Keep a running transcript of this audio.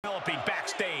developing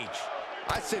backstage.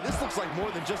 I say this looks like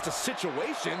more than just a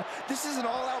situation. This is an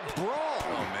all-out brawl.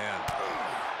 Oh, man.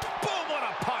 Boom, what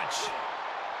a punch.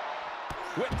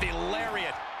 With the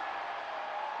lariat.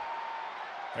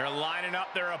 They're lining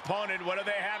up their opponent. What do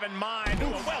they have in mind? Ooh,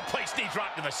 a well-placed knee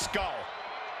drop to the skull.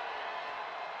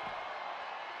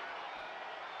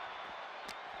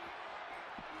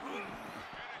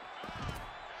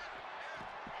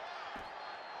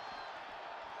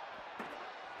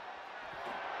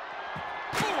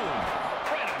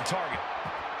 Target.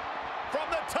 From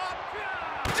the top.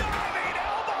 Diving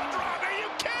elbow drop. Are you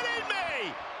kidding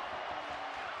me?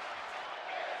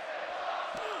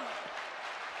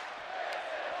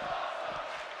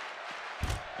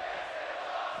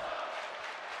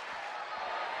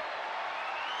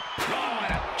 Oh,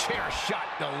 and a chair shot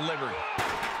delivered.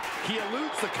 He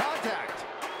eludes the contact.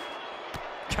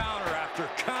 Counter after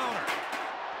counter.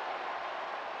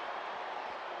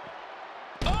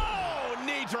 Oh,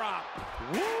 knee drop.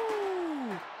 Woo!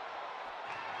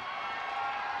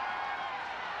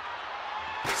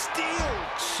 Steel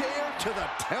chair to the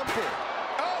temple.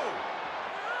 Oh!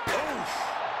 Oof!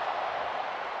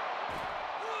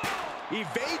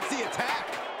 Evades the attack.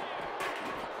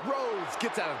 Rhodes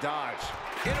gets out of dodge.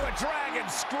 Into a dragon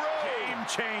screw. Game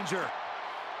changer.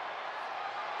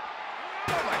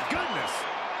 Oh, my goodness.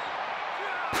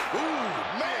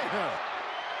 Ooh, man.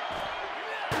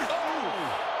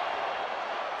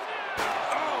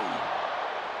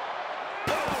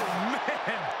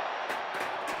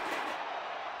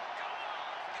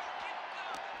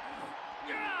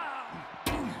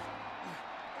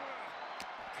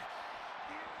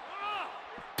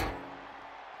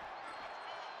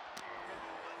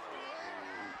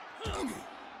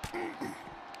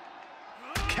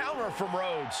 Counter from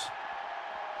Rhodes.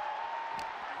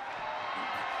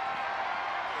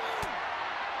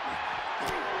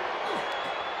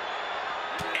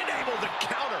 Enable the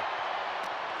counter.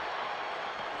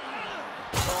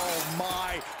 Oh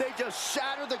my, they just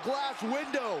shattered the glass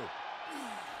window.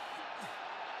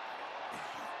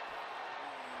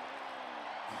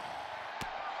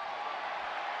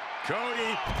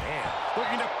 Cody, man,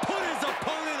 looking to put his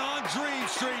opponent on Dream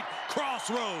Street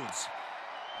Crossroads.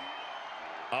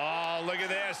 Oh, look at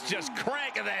this. Just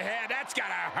cranking the head. That's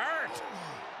gotta hurt.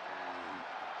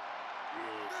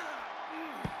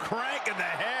 Cranking the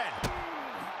head.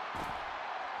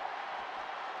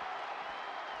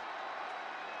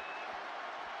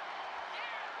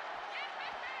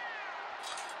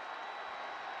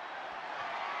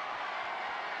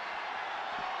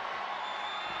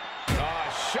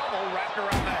 Shovel wrapped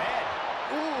around the head.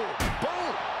 Ooh,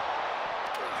 boom.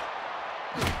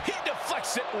 He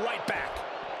deflects it right back.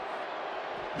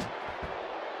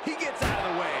 He gets out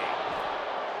of the way.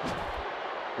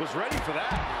 Was ready for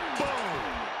that. Boom.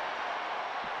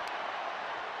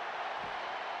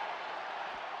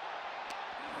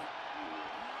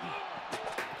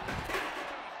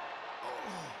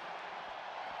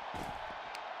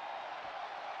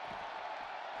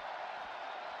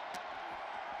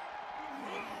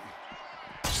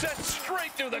 Sent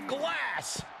straight through the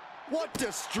glass. What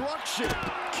destruction.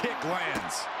 Kick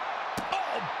lands.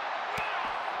 Oh!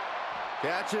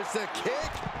 Catches the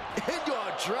kick into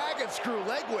a dragon screw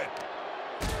leg whip.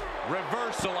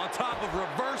 Reversal on top of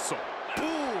reversal.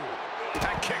 Ooh.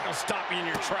 That kick will stop you in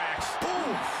your tracks.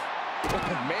 Oof.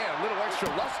 Oh, man, a little extra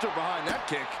luster behind that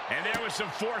kick. And there was some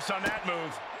force on that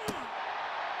move.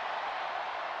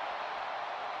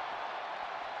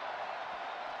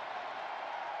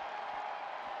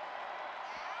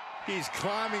 He's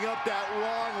climbing up that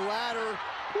long ladder.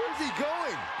 Where's he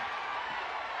going?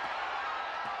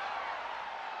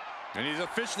 And he's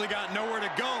officially got nowhere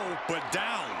to go but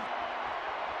down.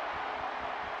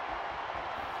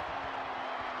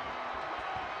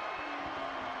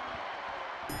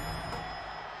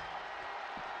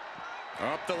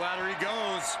 Up the ladder he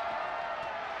goes.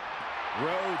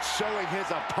 Rhodes showing his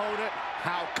opponent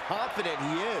how confident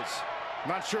he is.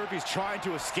 Not sure if he's trying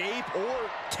to escape or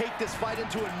take this fight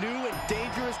into a new and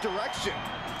dangerous direction.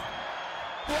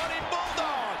 Running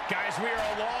Bulldog! Guys, we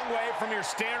are a long way from your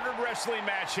standard wrestling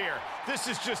match here. This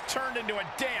has just turned into a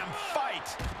damn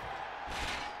fight.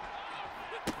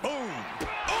 Boom!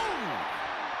 Boom!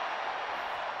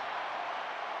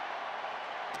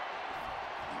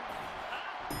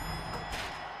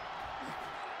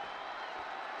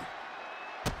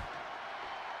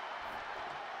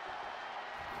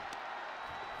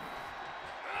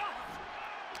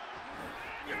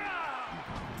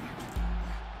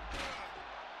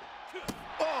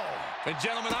 And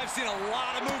gentlemen, I've seen a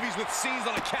lot of movies with scenes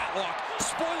on a catwalk.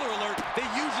 Spoiler alert, they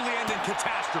usually end in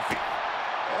catastrophe.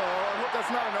 I hope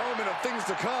that's not an omen of things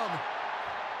to come.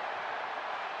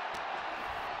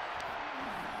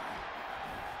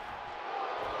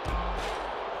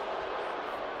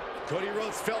 Cody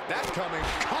Rhodes felt that coming.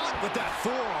 Caught with that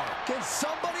forearm. Can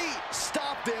somebody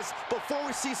stop this before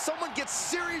we see someone get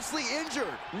seriously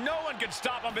injured? No one can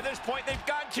stop them at this point. They've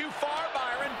gone too far,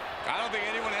 Byron. I don't think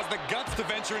anyone has the guts to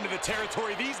venture into the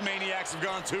territory these maniacs have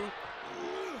gone to.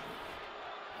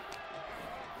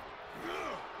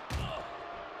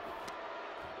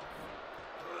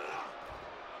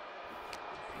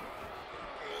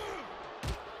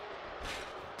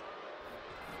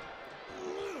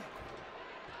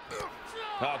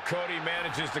 Oh, Cody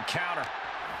manages to counter.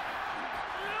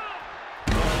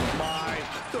 Oh my,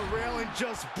 the railing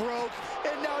just broke,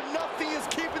 and now nothing is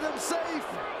keeping them safe.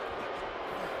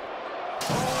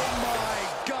 Oh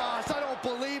my gosh, I don't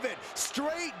believe it.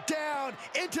 Straight down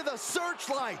into the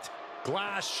searchlight.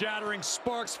 Glass shattering,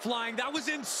 sparks flying. That was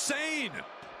insane.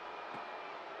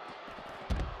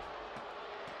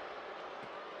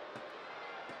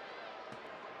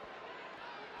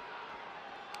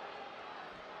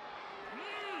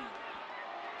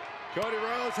 Cody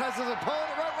Rhodes has his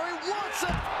opponent right where he wants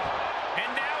him. And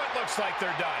now it looks like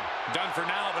they're done. Done for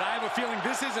now, but I have a feeling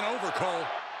this isn't over, Cole.